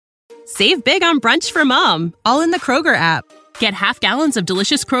Save big on brunch for mom, all in the Kroger app. Get half gallons of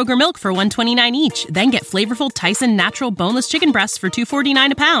delicious Kroger milk for $1.29 each. Then get flavorful Tyson natural boneless chicken breasts for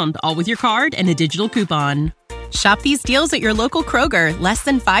 $2.49 a pound, all with your card and a digital coupon. Shop these deals at your local Kroger, less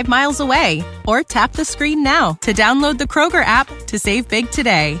than 5 miles away. Or tap the screen now to download the Kroger app to save big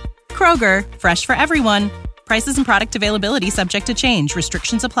today. Kroger, fresh for everyone. Prices and product availability subject to change.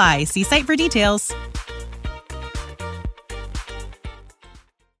 Restrictions apply. See site for details.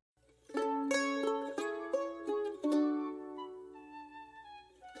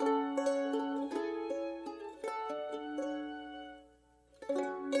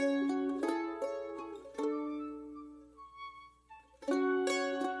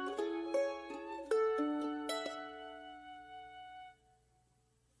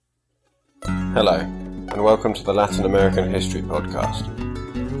 Hello, and welcome to the Latin American History Podcast.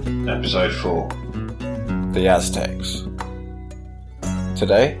 Episode 4. The Aztecs.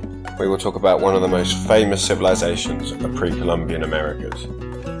 Today, we will talk about one of the most famous civilizations of the pre-Columbian Americas.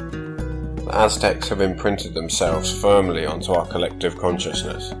 The Aztecs have imprinted themselves firmly onto our collective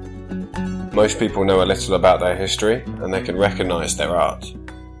consciousness. Most people know a little about their history, and they can recognize their art.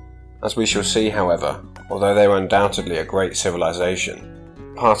 As we shall see, however, although they were undoubtedly a great civilization,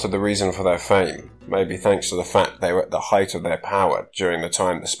 part of the reason for their fame may be thanks to the fact they were at the height of their power during the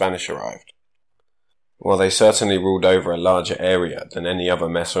time the Spanish arrived. While they certainly ruled over a larger area than any other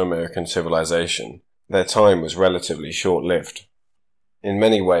Mesoamerican civilization, their time was relatively short-lived. In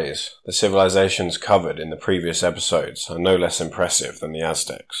many ways, the civilizations covered in the previous episodes are no less impressive than the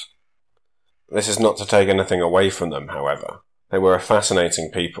Aztecs. This is not to take anything away from them, however. They were a fascinating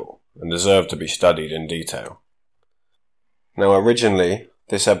people and deserve to be studied in detail. Now, originally,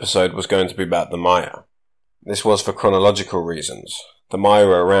 this episode was going to be about the Maya. This was for chronological reasons. The Maya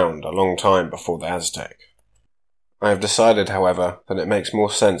were around a long time before the Aztec. I have decided, however, that it makes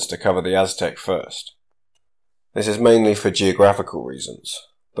more sense to cover the Aztec first. This is mainly for geographical reasons.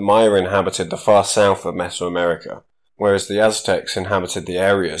 The Maya inhabited the far south of Mesoamerica, whereas the Aztecs inhabited the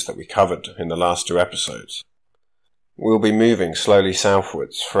areas that we covered in the last 2 episodes. We'll be moving slowly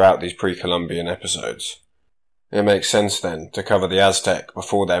southwards throughout these pre-Columbian episodes. It makes sense then to cover the Aztec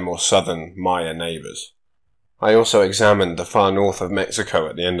before their more southern Maya neighbours. I also examined the far north of Mexico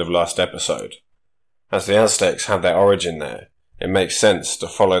at the end of last episode. As the Aztecs had their origin there, it makes sense to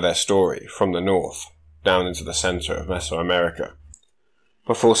follow their story from the north down into the centre of Mesoamerica.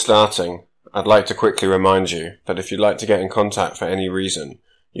 Before starting, I'd like to quickly remind you that if you'd like to get in contact for any reason,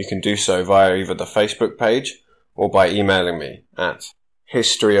 you can do so via either the Facebook page or by emailing me at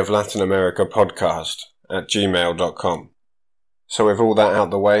historyoflatinamericapodcast@gmail.com. So with all that out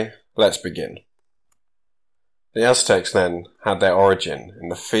the way, let's begin. The Aztecs then had their origin in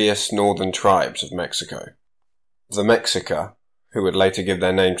the fierce northern tribes of Mexico. The Mexica, who would later give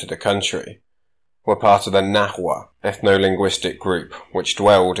their name to the country, were part of the Nahua ethno-linguistic group which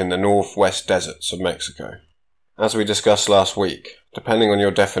dwelled in the northwest deserts of Mexico. As we discussed last week, depending on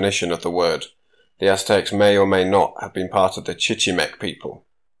your definition of the word, the Aztecs may or may not have been part of the Chichimec people,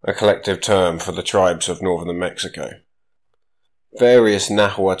 a collective term for the tribes of northern Mexico. Various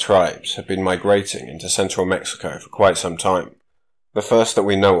Nahua tribes have been migrating into central Mexico for quite some time. The first that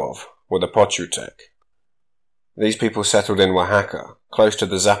we know of were the Pochutec. These people settled in Oaxaca, close to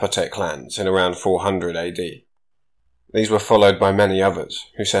the Zapotec lands in around 400 AD. These were followed by many others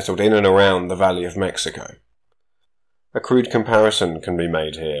who settled in and around the Valley of Mexico. A crude comparison can be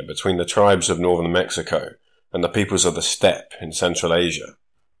made here between the tribes of northern Mexico and the peoples of the steppe in Central Asia.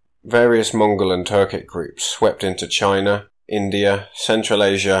 Various Mongol and Turkic groups swept into China, India, Central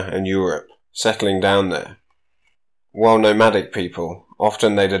Asia and Europe, settling down there. While nomadic people,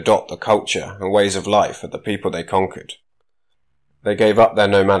 often they'd adopt the culture and ways of life of the people they conquered. They gave up their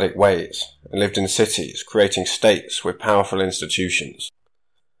nomadic ways and lived in cities, creating states with powerful institutions.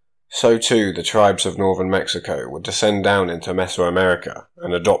 So too the tribes of northern Mexico would descend down into Mesoamerica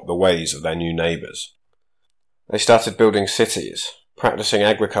and adopt the ways of their new neighbours. They started building cities, practicing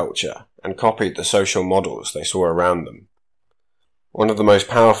agriculture, and copied the social models they saw around them. One of the most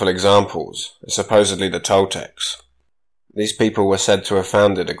powerful examples is supposedly the Toltecs. These people were said to have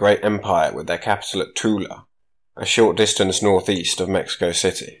founded a great empire with their capital at Tula, a short distance northeast of Mexico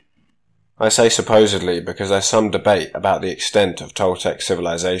City. I say supposedly because there's some debate about the extent of Toltec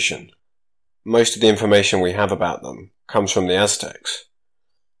civilization. Most of the information we have about them comes from the Aztecs.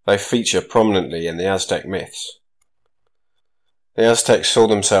 They feature prominently in the Aztec myths. The Aztecs saw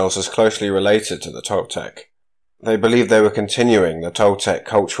themselves as closely related to the Toltec. They believed they were continuing the Toltec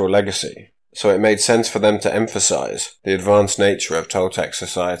cultural legacy, so it made sense for them to emphasize the advanced nature of Toltec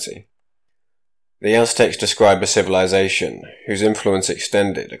society. The Aztecs describe a civilization whose influence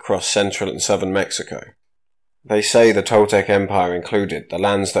extended across central and southern Mexico. They say the Toltec Empire included the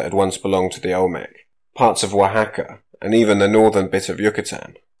lands that had once belonged to the Olmec, parts of Oaxaca, and even the northern bit of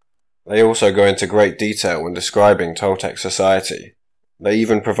Yucatan. They also go into great detail when describing Toltec society. They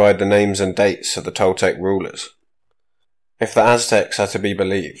even provide the names and dates of the Toltec rulers. If the Aztecs are to be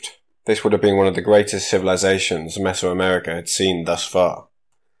believed, this would have been one of the greatest civilizations Mesoamerica had seen thus far.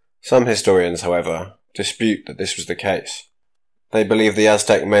 Some historians, however, dispute that this was the case. They believe the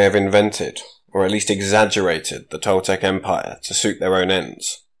Aztec may have invented, or at least exaggerated, the Toltec Empire to suit their own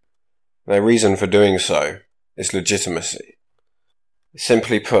ends. Their reason for doing so is legitimacy.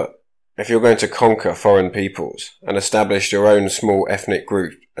 Simply put, if you're going to conquer foreign peoples and establish your own small ethnic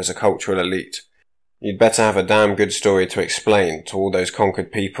group as a cultural elite, you'd better have a damn good story to explain to all those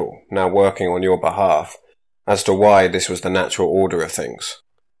conquered people now working on your behalf as to why this was the natural order of things.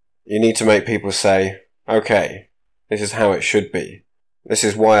 You need to make people say, okay, this is how it should be. This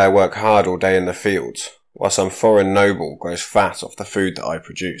is why I work hard all day in the fields, while some foreign noble grows fat off the food that I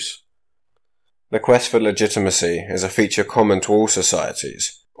produce. The quest for legitimacy is a feature common to all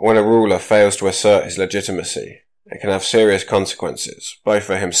societies. When a ruler fails to assert his legitimacy, it can have serious consequences, both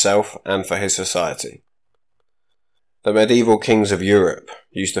for himself and for his society. The medieval kings of Europe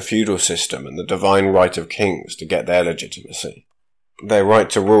used the feudal system and the divine right of kings to get their legitimacy. Their right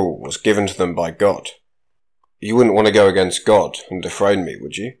to rule was given to them by God. You wouldn't want to go against God and dethrone me,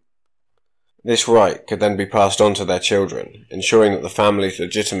 would you? This right could then be passed on to their children, ensuring that the family's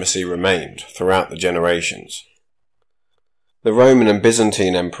legitimacy remained throughout the generations. The Roman and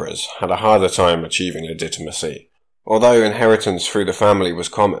Byzantine emperors had a harder time achieving legitimacy. Although inheritance through the family was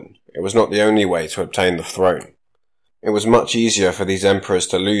common, it was not the only way to obtain the throne. It was much easier for these emperors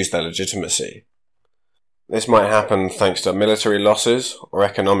to lose their legitimacy. This might happen thanks to military losses or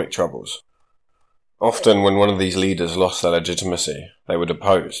economic troubles. Often when one of these leaders lost their legitimacy, they were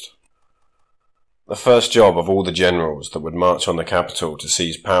deposed. The first job of all the generals that would march on the capital to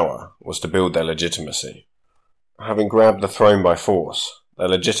seize power was to build their legitimacy. Having grabbed the throne by force, their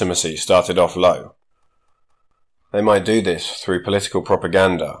legitimacy started off low. They might do this through political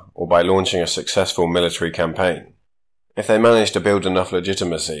propaganda or by launching a successful military campaign. If they managed to build enough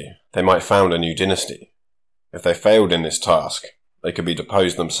legitimacy, they might found a new dynasty. If they failed in this task, they could be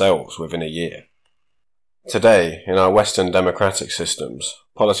deposed themselves within a year. Today, in our Western democratic systems,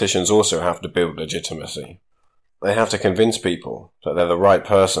 politicians also have to build legitimacy. They have to convince people that they're the right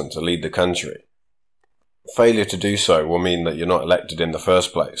person to lead the country. Failure to do so will mean that you're not elected in the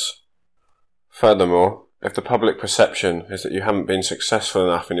first place. Furthermore, if the public perception is that you haven't been successful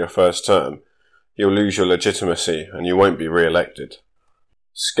enough in your first term, you'll lose your legitimacy and you won't be re-elected.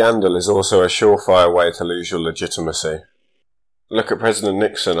 Scandal is also a surefire way to lose your legitimacy. Look at President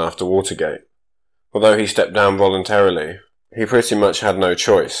Nixon after Watergate. Although he stepped down voluntarily, he pretty much had no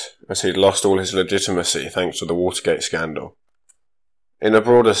choice, as he'd lost all his legitimacy thanks to the Watergate scandal. In a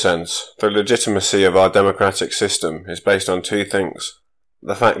broader sense, the legitimacy of our democratic system is based on two things: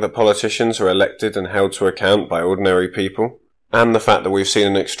 the fact that politicians are elected and held to account by ordinary people, and the fact that we've seen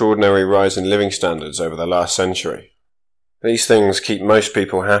an extraordinary rise in living standards over the last century. These things keep most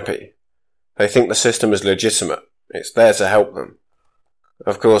people happy. They think the system is legitimate. It's there to help them.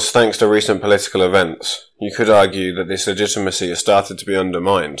 Of course, thanks to recent political events, you could argue that this legitimacy has started to be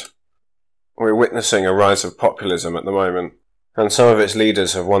undermined. We're witnessing a rise of populism at the moment, and some of its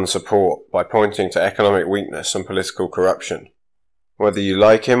leaders have won support by pointing to economic weakness and political corruption. Whether you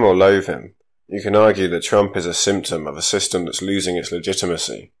like him or loathe him, you can argue that Trump is a symptom of a system that's losing its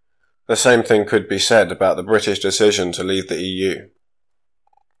legitimacy. The same thing could be said about the British decision to leave the EU.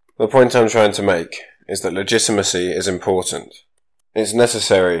 The point I'm trying to make is that legitimacy is important. It's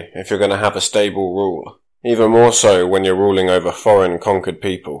necessary if you're going to have a stable rule, even more so when you're ruling over foreign conquered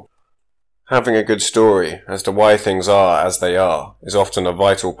people. Having a good story as to why things are as they are is often a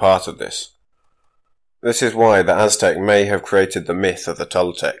vital part of this. This is why the Aztec may have created the myth of the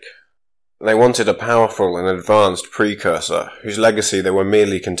Toltec. They wanted a powerful and advanced precursor whose legacy they were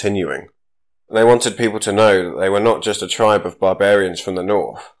merely continuing. They wanted people to know that they were not just a tribe of barbarians from the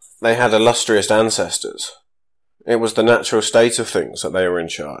north. They had illustrious ancestors. It was the natural state of things that they were in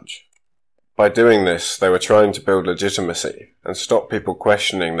charge. By doing this, they were trying to build legitimacy and stop people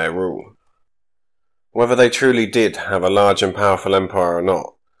questioning their rule. Whether they truly did have a large and powerful empire or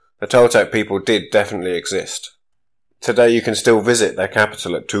not, the Toltec people did definitely exist. Today you can still visit their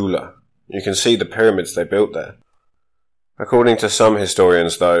capital at Tula. You can see the pyramids they built there. According to some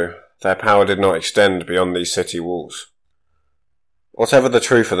historians, though, their power did not extend beyond these city walls. Whatever the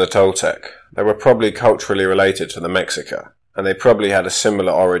truth of the Toltec, they were probably culturally related to the Mexica, and they probably had a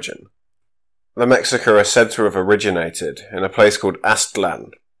similar origin. The Mexica are said to have originated in a place called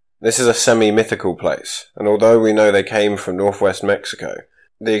Aztlan. This is a semi-mythical place, and although we know they came from northwest Mexico,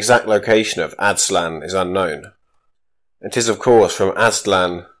 the exact location of Aztlan is unknown. It is of course from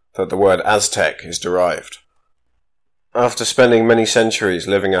Aztlan that the word Aztec is derived. After spending many centuries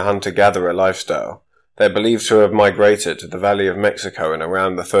living a hunter-gatherer lifestyle, they are believed to have migrated to the Valley of Mexico in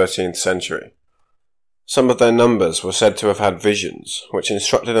around the 13th century. Some of their numbers were said to have had visions, which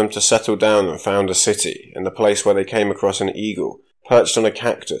instructed them to settle down and found a city in the place where they came across an eagle perched on a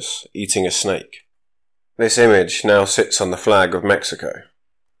cactus, eating a snake. This image now sits on the flag of Mexico.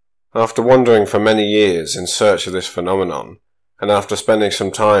 After wandering for many years in search of this phenomenon, and after spending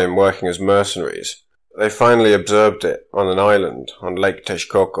some time working as mercenaries, they finally observed it on an island on Lake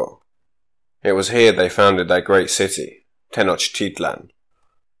Texcoco. It was here they founded their great city, Tenochtitlan.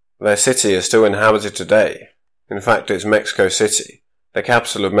 Their city is still inhabited today. In fact, it's Mexico City, the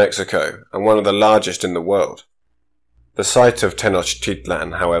capital of Mexico and one of the largest in the world. The site of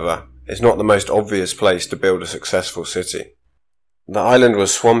Tenochtitlan, however, is not the most obvious place to build a successful city. The island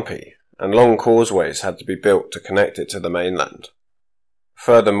was swampy, and long causeways had to be built to connect it to the mainland.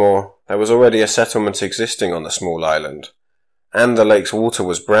 Furthermore, there was already a settlement existing on the small island, and the lake's water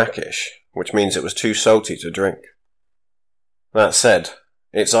was brackish, which means it was too salty to drink. That said,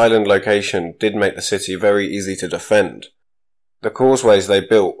 its island location did make the city very easy to defend. The causeways they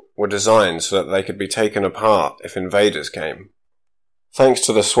built were designed so that they could be taken apart if invaders came. Thanks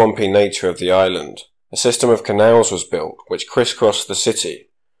to the swampy nature of the island, a system of canals was built which crisscrossed the city.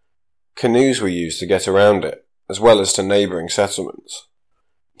 Canoes were used to get around it, as well as to neighbouring settlements.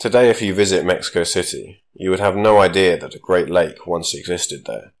 Today, if you visit Mexico City, you would have no idea that a great lake once existed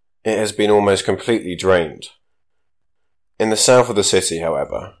there. It has been almost completely drained. In the south of the city,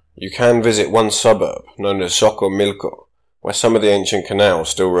 however, you can visit one suburb known as Xochimilco, where some of the ancient canals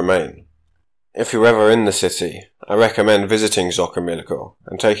still remain. If you're ever in the city, I recommend visiting Xochimilco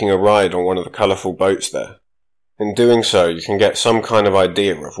and taking a ride on one of the colourful boats there. In doing so, you can get some kind of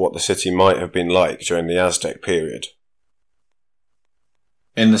idea of what the city might have been like during the Aztec period.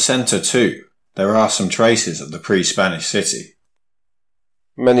 In the centre too, there are some traces of the pre-Spanish city.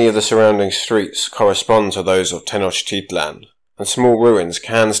 Many of the surrounding streets correspond to those of Tenochtitlan, and small ruins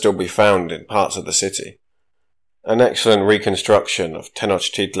can still be found in parts of the city. An excellent reconstruction of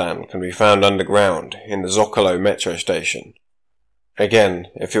Tenochtitlan can be found underground in the Zocalo metro station. Again,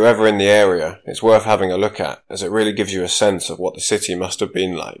 if you're ever in the area, it's worth having a look at, as it really gives you a sense of what the city must have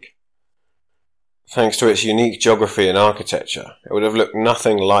been like. Thanks to its unique geography and architecture, it would have looked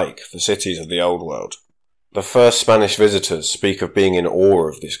nothing like the cities of the Old World. The first Spanish visitors speak of being in awe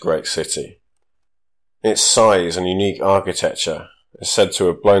of this great city. Its size and unique architecture is said to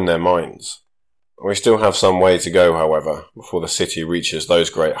have blown their minds. We still have some way to go, however, before the city reaches those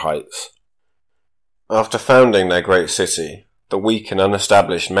great heights. After founding their great city, the weak and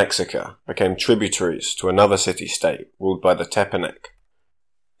unestablished Mexica became tributaries to another city-state ruled by the Tepanec.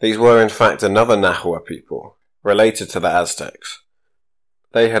 These were in fact another Nahua people, related to the Aztecs.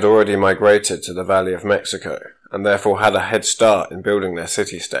 They had already migrated to the Valley of Mexico, and therefore had a head start in building their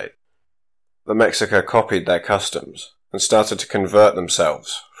city-state. The Mexica copied their customs, and started to convert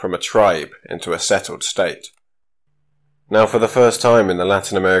themselves from a tribe into a settled state. Now, for the first time in the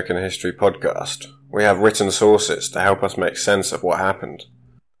Latin American History podcast, we have written sources to help us make sense of what happened.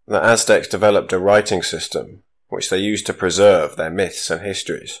 The Aztecs developed a writing system, which they used to preserve their myths and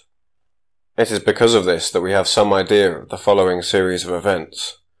histories. It is because of this that we have some idea of the following series of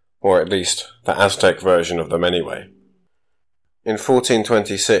events, or at least the Aztec version of them anyway. In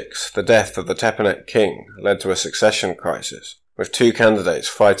 1426, the death of the Tepanec king led to a succession crisis, with two candidates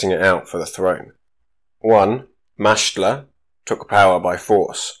fighting it out for the throne. One, Maxtla, took power by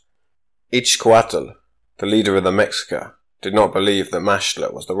force. Itzcoatl, the leader of the Mexica, did not believe that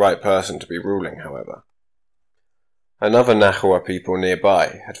Maxtla was the right person to be ruling, however. Another Nahua people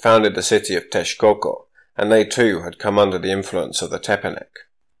nearby had founded the city of Texcoco, and they too had come under the influence of the Tepanec.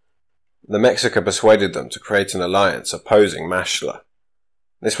 The Mexica persuaded them to create an alliance opposing Maxtla.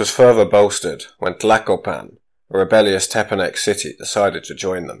 This was further bolstered when Tlacopan, a rebellious Tepanec city, decided to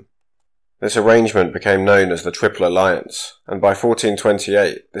join them. This arrangement became known as the Triple Alliance, and by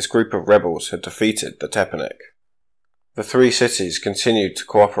 1428 this group of rebels had defeated the Tepanec. The three cities continued to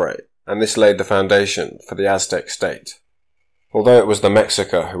cooperate, and this laid the foundation for the Aztec state. Although it was the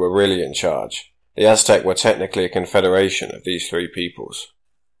Mexica who were really in charge, the Aztec were technically a confederation of these three peoples.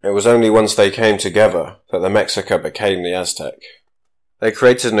 It was only once they came together that the Mexica became the Aztec. They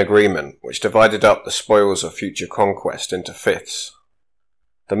created an agreement which divided up the spoils of future conquest into fifths.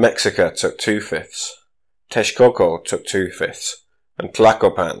 The Mexica took 2/5, Texcoco took 2/5, and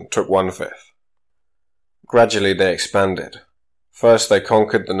Tlacopan took 1/5. Gradually they expanded. First they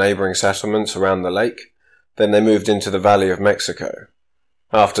conquered the neighbouring settlements around the lake, then they moved into the Valley of Mexico.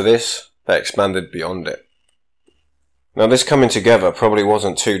 After this, they expanded beyond it. Now this coming together probably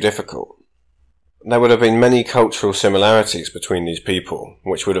wasn't too difficult. There would have been many cultural similarities between these people,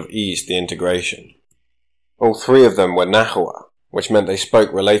 which would have eased the integration. All three of them were Nahua, which meant they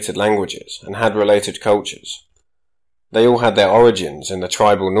spoke related languages and had related cultures. They all had their origins in the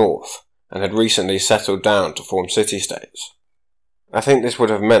tribal north and had recently settled down to form city-states. I think this would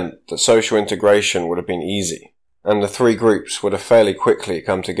have meant that social integration would have been easy, and the three groups would have fairly quickly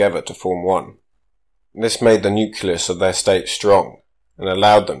come together to form one. This made the nucleus of their state strong and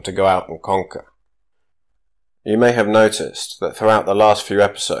allowed them to go out and conquer. You may have noticed that throughout the last few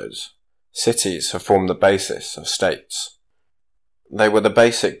episodes, cities have formed the basis of states. They were the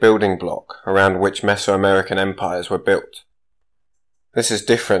basic building block around which Mesoamerican empires were built. This is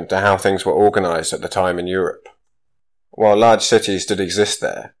different to how things were organized at the time in Europe. While large cities did exist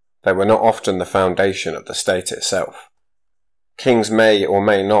there, they were not often the foundation of the state itself. Kings may or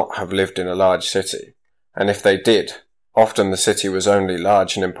may not have lived in a large city, and if they did, often the city was only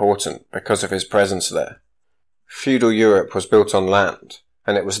large and important because of his presence there. Feudal Europe was built on land,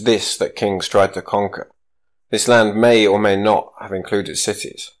 and it was this that kings tried to conquer. This land may or may not have included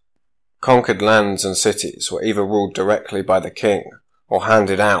cities. Conquered lands and cities were either ruled directly by the king or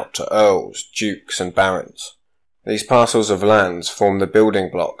handed out to earls, dukes and barons. These parcels of lands formed the building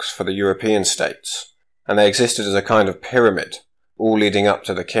blocks for the European states, and they existed as a kind of pyramid, all leading up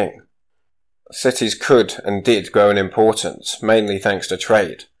to the king. Cities could and did grow in importance, mainly thanks to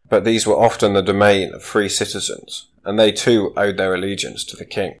trade, but these were often the domain of free citizens, and they too owed their allegiance to the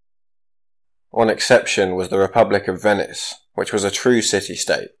king. One exception was the Republic of Venice, which was a true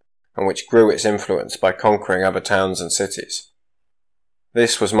city-state, and which grew its influence by conquering other towns and cities.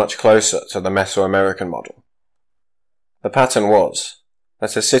 This was much closer to the Mesoamerican model. The pattern was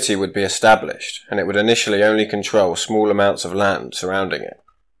that a city would be established, and it would initially only control small amounts of land surrounding it.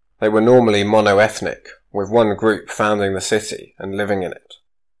 They were normally mono-ethnic, with one group founding the city and living in it.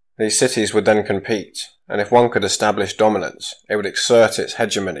 These cities would then compete, and if one could establish dominance, it would exert its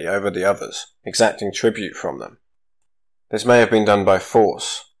hegemony over the others, exacting tribute from them. This may have been done by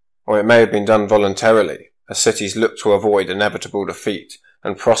force, or it may have been done voluntarily, as cities looked to avoid inevitable defeat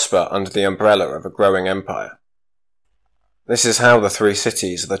and prosper under the umbrella of a growing empire. This is how the three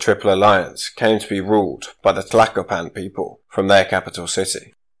cities of the Triple Alliance came to be ruled by the Tlacopan people from their capital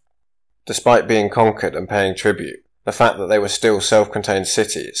city. Despite being conquered and paying tribute, the fact that they were still self-contained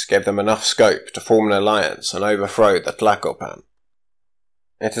cities gave them enough scope to form an alliance and overthrow the Tlacopan.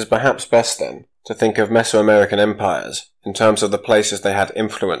 It is perhaps best, then, to think of Mesoamerican empires in terms of the places they had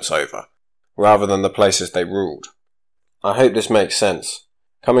influence over, rather than the places they ruled. I hope this makes sense.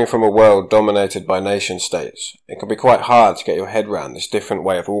 Coming from a world dominated by nation-states, it can be quite hard to get your head round this different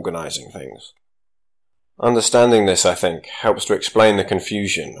way of organising things. Understanding this, I think, helps to explain the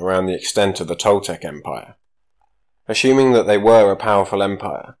confusion around the extent of the Toltec Empire. Assuming that they were a powerful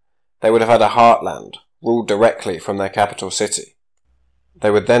empire, they would have had a heartland, ruled directly from their capital city.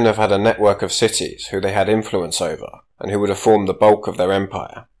 They would then have had a network of cities who they had influence over, and who would have formed the bulk of their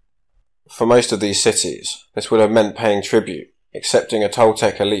empire. For most of these cities, this would have meant paying tribute, accepting a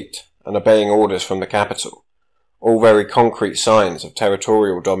Toltec elite, and obeying orders from the capital, all very concrete signs of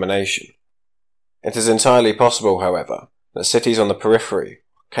territorial domination. It is entirely possible, however, that cities on the periphery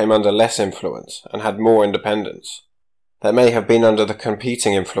came under less influence and had more independence. They may have been under the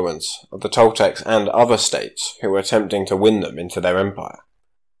competing influence of the Toltecs and other states who were attempting to win them into their empire.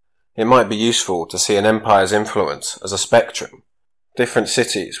 It might be useful to see an empire's influence as a spectrum. Different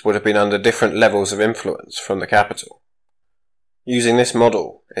cities would have been under different levels of influence from the capital. Using this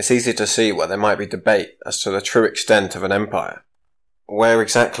model, it's easy to see where there might be debate as to the true extent of an empire. Where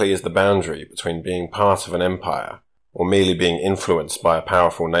exactly is the boundary between being part of an empire or merely being influenced by a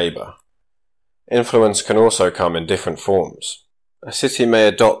powerful neighbour? Influence can also come in different forms. A city may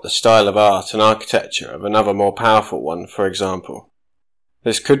adopt the style of art and architecture of another more powerful one, for example.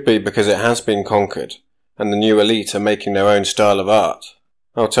 This could be because it has been conquered, and the new elite are making their own style of art.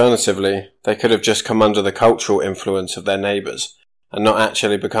 Alternatively, they could have just come under the cultural influence of their neighbours, and not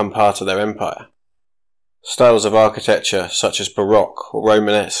actually become part of their empire. Styles of architecture such as Baroque or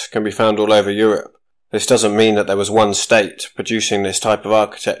Romanesque can be found all over Europe. This doesn't mean that there was one state producing this type of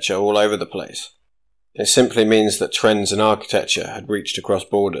architecture all over the place. It simply means that trends in architecture had reached across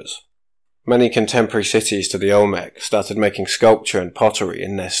borders. Many contemporary cities to the Olmec started making sculpture and pottery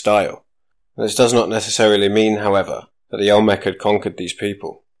in their style. This does not necessarily mean, however, that the Olmec had conquered these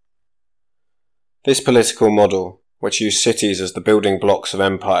people. This political model, which used cities as the building blocks of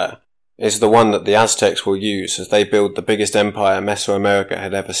empire, is the one that the Aztecs will use as they build the biggest empire Mesoamerica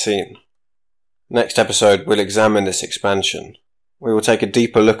had ever seen. Next episode, we'll examine this expansion. We will take a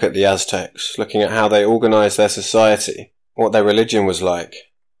deeper look at the Aztecs, looking at how they organised their society, what their religion was like,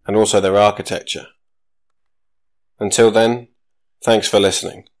 and also their architecture. Until then, thanks for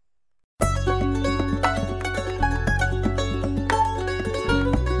listening.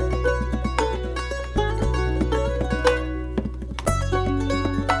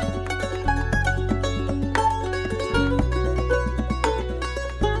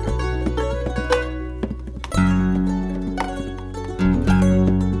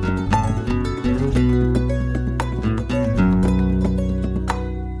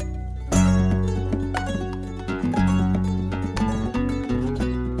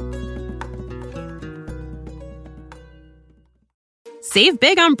 Save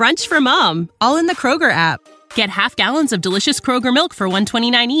big on brunch for mom, all in the Kroger app. Get half gallons of delicious Kroger milk for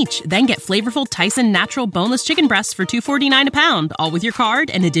 $1.29 each. Then get flavorful Tyson natural boneless chicken breasts for $2.49 a pound, all with your card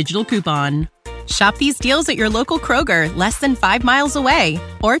and a digital coupon. Shop these deals at your local Kroger, less than 5 miles away.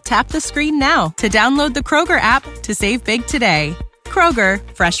 Or tap the screen now to download the Kroger app to save big today. Kroger,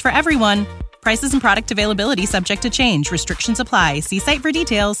 fresh for everyone. Prices and product availability subject to change. Restrictions apply. See site for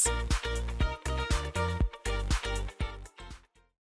details.